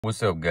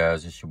What's up,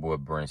 guys? It's your boy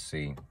Brent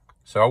C.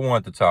 So I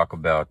wanted to talk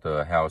about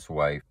the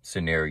housewife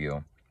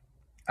scenario.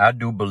 I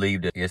do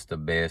believe that it's the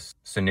best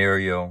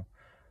scenario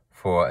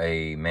for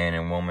a man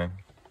and woman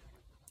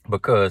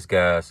because,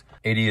 guys,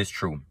 it is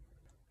true.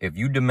 If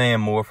you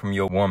demand more from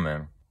your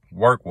woman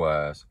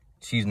work-wise,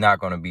 she's not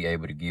going to be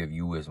able to give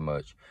you as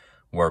much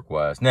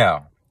work-wise.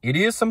 Now, it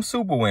is some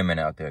super women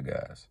out there,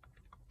 guys,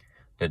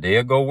 that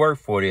they'll go work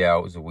 40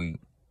 hours a week,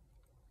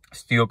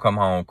 still come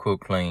home, cook,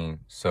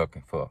 clean, suck,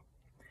 and fuck.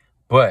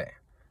 But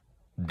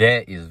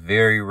that is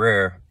very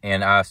rare,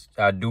 and I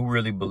do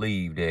really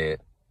believe that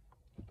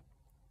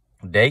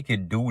they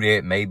could do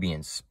that maybe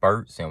in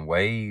spurts and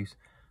waves,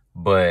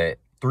 but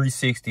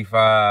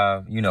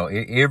 365,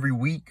 every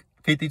week,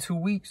 52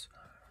 weeks,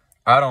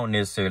 I don't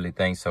necessarily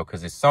think so,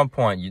 because at some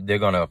point they're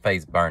going to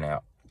face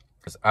burnout.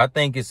 Because I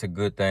think it's a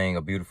good thing,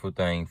 a beautiful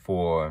thing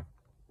for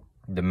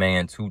the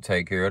man to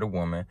take care of the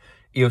woman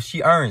if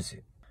she earns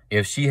it.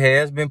 If she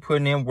has been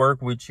putting in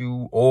work with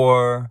you,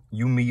 or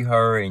you meet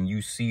her and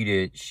you see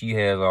that she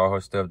has all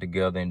her stuff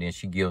together and then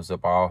she gives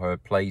up all her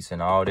place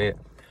and all that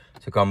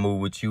to come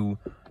move with you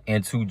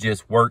and to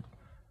just work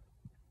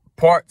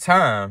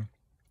part-time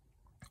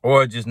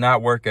or just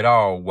not work at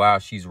all while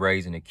she's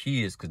raising the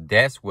kids, because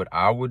that's what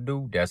I would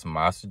do. That's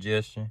my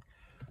suggestion.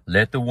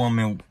 Let the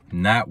woman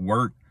not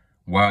work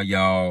while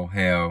y'all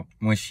have,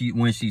 when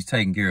she's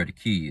taking care of the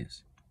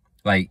kids.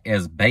 Like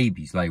as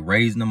babies, like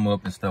raising them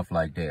up and stuff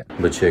like that.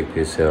 But check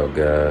this out,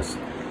 guys.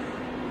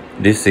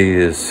 This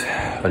is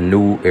a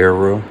new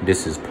era.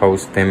 This is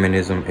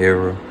post-feminism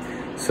era.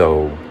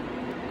 So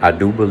I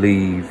do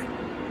believe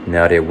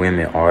now that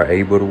women are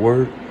able to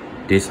work,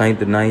 this ain't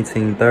the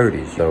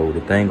 1930s. So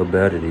the thing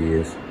about it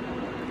is,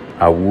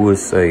 I would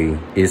say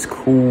it's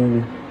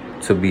cool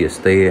to be a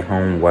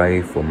stay-at-home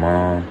wife or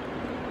mom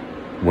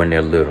when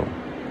they're little,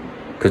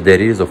 because that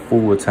is a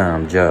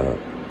full-time job.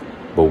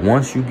 But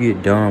once you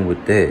get done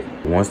with that,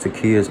 once the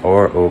kids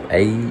are of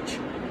age,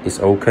 it's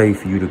okay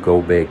for you to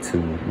go back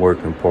to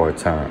working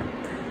part-time.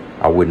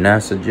 I would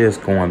not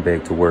suggest going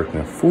back to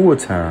working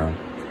full-time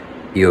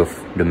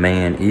if the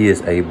man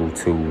is able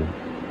to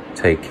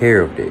take care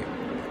of that.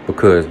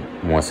 Because,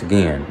 once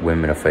again,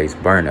 women are face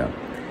burnout.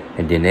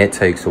 And then that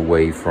takes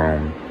away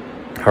from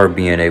her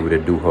being able to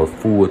do her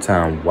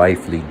full-time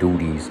wifely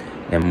duties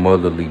and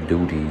motherly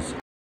duties.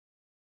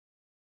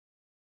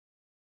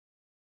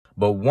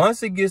 But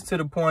once it gets to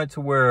the point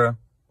to where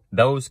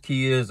those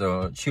kids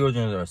or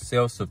children are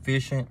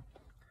self-sufficient,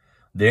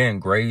 they're in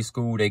grade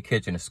school, they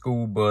catching a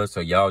school bus,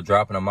 or y'all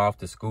dropping them off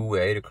to school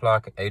at 8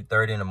 o'clock,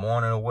 8:30 in the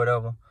morning or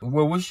whatever.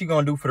 Well, what's she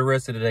going to do for the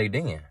rest of the day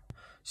then?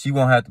 She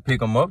won't have to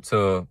pick them up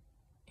to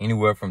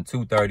anywhere from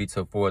 2:30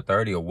 to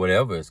 4:30 or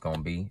whatever it's going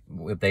to be.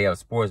 If they have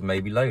sports,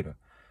 maybe later.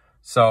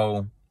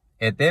 So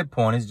at that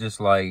point, it's just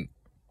like,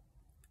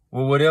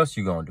 well, what else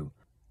you going to do?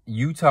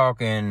 You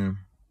talking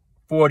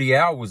 40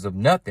 hours of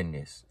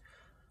nothingness.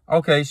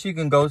 Okay, she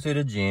can go to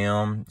the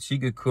gym, she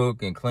could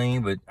cook and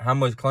clean, but how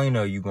much cleaner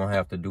are you gonna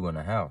have to do in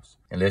the house?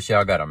 Unless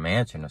y'all got a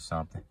mansion or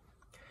something.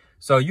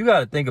 So you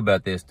gotta think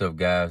about that stuff,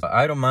 guys.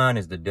 Idle mind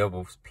is the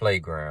devil's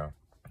playground.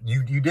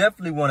 You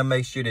definitely want to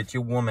make sure that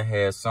your woman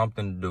has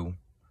something to do,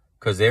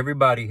 because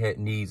everybody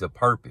needs a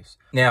purpose.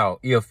 Now,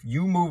 if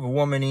you move a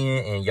woman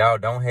in and y'all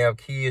don't have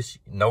kids,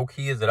 no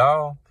kids at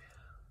all,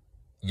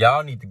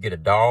 y'all need to get a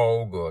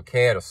dog or a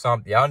cat or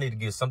something. Y'all need to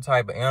get some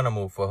type of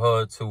animal for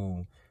her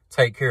to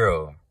take care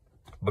of.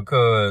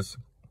 Because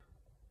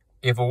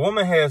if a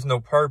woman has no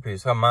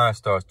purpose, her mind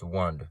starts to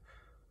wander.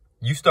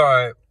 You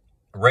start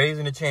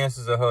raising the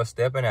chances of her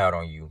stepping out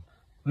on you.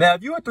 Now,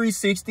 if you're a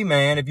 360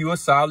 man, if you're a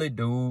solid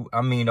dude,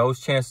 I mean, those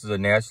chances are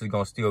naturally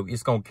going to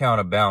it's going to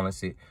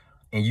counterbalance it.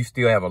 And you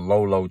still have a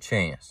low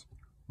chance.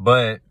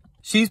 But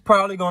she's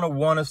probably going to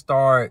want to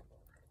start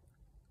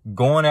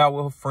going out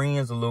with her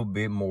friends a little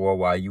bit more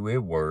while you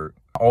at work.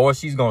 Or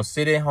she's going to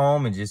sit at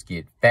home and just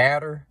get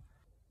fatter.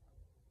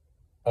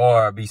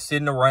 Or be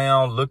sitting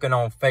around looking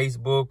on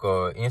Facebook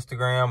or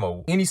Instagram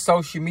or any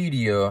social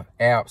media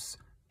apps.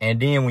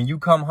 And then when you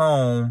come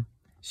home,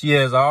 she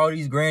has all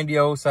these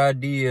grandiose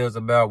ideas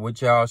about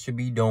what y'all should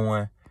be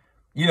doing.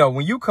 You know,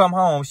 when you come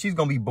home, she's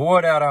going to be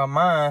bored out of her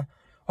mind.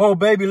 Oh,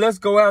 baby, let's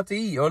go out to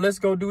eat, or let's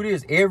go do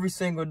this. Every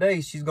single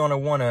day, she's going to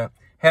want to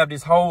have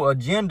this whole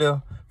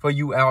agenda for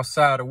you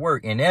outside of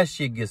work. And that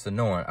shit gets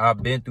annoying.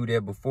 I've been through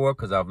that before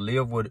because I've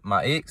lived with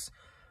my ex.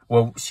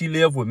 Well, she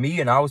lived with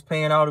me and I was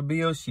paying all the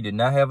bills. She did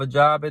not have a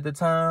job at the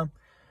time.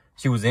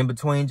 She was in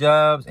between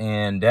jobs.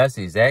 And that's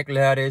exactly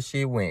how that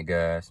shit went,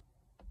 guys.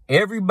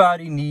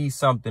 Everybody needs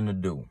something to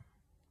do.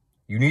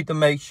 You need to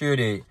make sure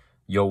that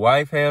your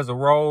wife has a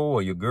role,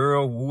 or your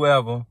girl,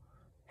 whoever,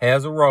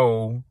 has a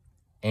role.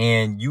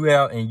 And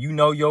you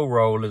know your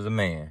role as a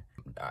man.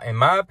 In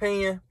my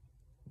opinion,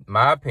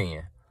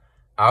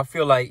 I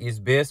feel like it's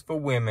best for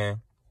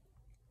women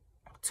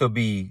to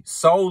be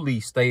solely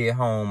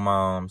stay-at-home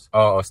moms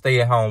or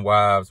stay-at-home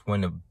wives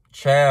when the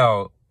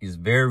child is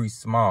very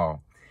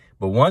small.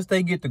 But once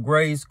they get to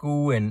grade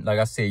school, and like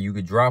I said, you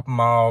could drop them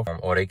off,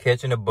 or they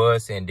catching a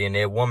bus, and then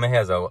that woman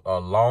has a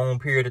long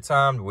period of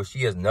time where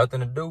she has nothing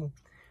to do,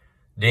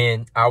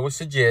 then I would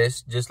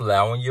suggest just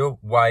allowing your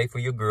wife or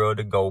your girl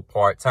to go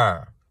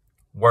part-time,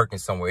 working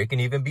somewhere. It can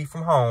even be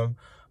from home,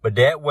 but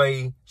that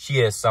way she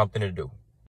has something to do.